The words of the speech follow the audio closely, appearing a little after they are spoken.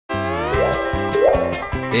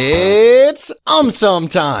It's AumSum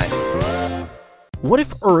time! What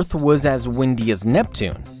if Earth was as windy as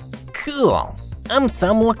Neptune? Cool.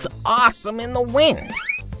 AumSum looks awesome in the wind.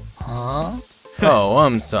 Huh? Oh,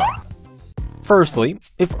 AumSum. Firstly,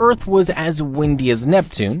 if Earth was as windy as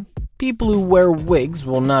Neptune, people who wear wigs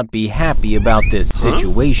will not be happy about this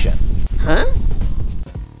situation. Huh?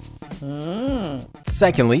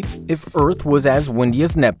 Secondly, if Earth was as windy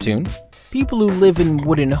as Neptune, people who live in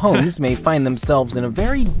wooden homes may find themselves in a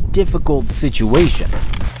very difficult situation.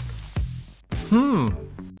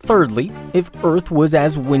 Thirdly, if Earth was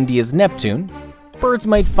as windy as Neptune, birds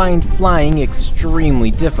might find flying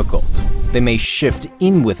extremely difficult. They may shift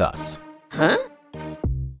in with us. Huh?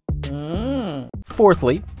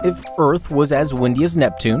 Fourthly, if Earth was as windy as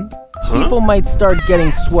Neptune, people might start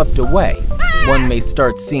getting swept away. One may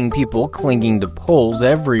start seeing people clinging to poles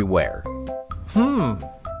everywhere.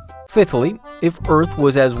 Fifthly, if Earth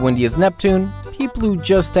was as windy as Neptune, people who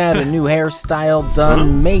just had a new hairstyle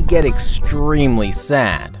done may get extremely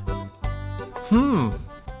sad.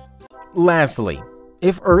 Lastly,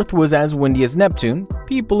 if Earth was as windy as Neptune,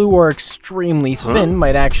 people who are extremely thin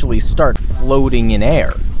might actually start floating in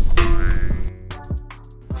air.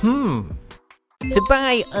 To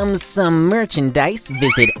buy AumSum merchandise,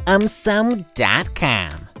 visit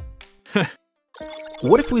AumSum.com.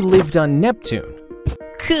 What if we lived on Neptune?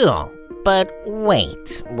 Cool, but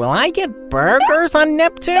wait, will I get burgers on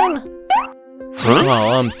Neptune? Oh,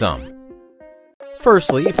 AumSum.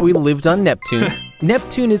 Firstly, if we lived on Neptune,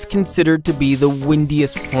 Neptune is considered to be the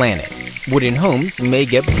windiest planet. Wooden homes may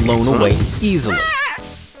get blown away easily.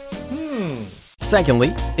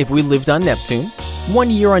 Secondly, if we lived on Neptune,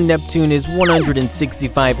 1 year on Neptune is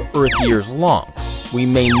 165 Earth years long. We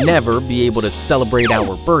may never be able to celebrate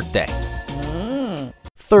our birthday.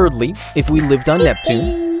 Thirdly, if we lived on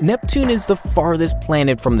Neptune, Neptune is the farthest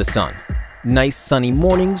planet from the sun. Nice sunny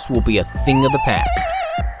mornings will be a thing of the past.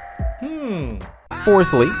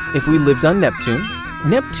 Fourthly, if we lived on Neptune,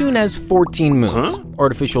 Neptune has 14 moons.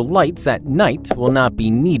 Artificial lights at night will not be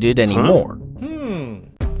needed anymore.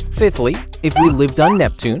 Fifthly, if we lived on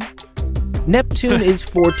Neptune, Neptune is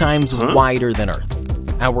 4 times wider than Earth.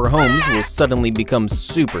 Our homes will suddenly become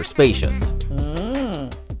super spacious.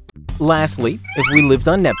 Lastly, if we lived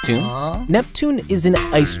on Neptune, Neptune is an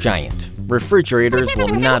ice giant. Refrigerators will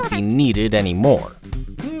not be needed anymore.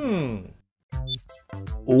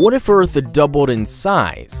 What if Earth doubled in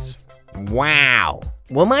size? Wow.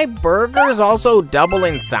 Will my burgers also double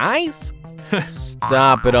in size?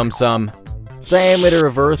 Stop it, AumSum. Diameter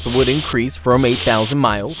of Earth would increase from 8,000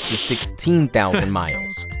 miles to 16,000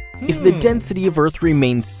 miles. If the density of Earth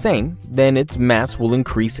remains same, then its mass will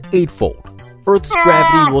increase 8-fold. Earth's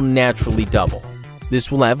gravity will naturally double.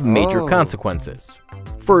 This will have major consequences.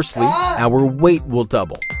 Firstly, our weight will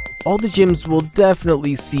double. All the gyms will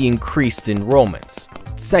definitely see increased enrollments.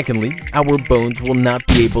 Secondly, our bones will not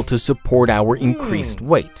be able to support our increased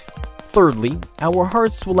weight. Thirdly, our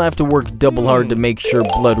hearts will have to work double hard to make sure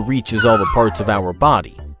blood reaches all the parts of our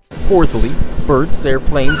body. Fourthly, birds,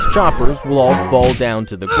 airplanes, choppers will all fall down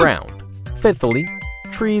to the ground. Fifthly,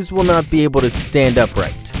 trees will not be able to stand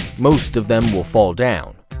upright. Most of them will fall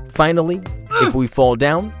down. Finally, if we fall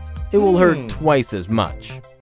down, it will hurt twice as much.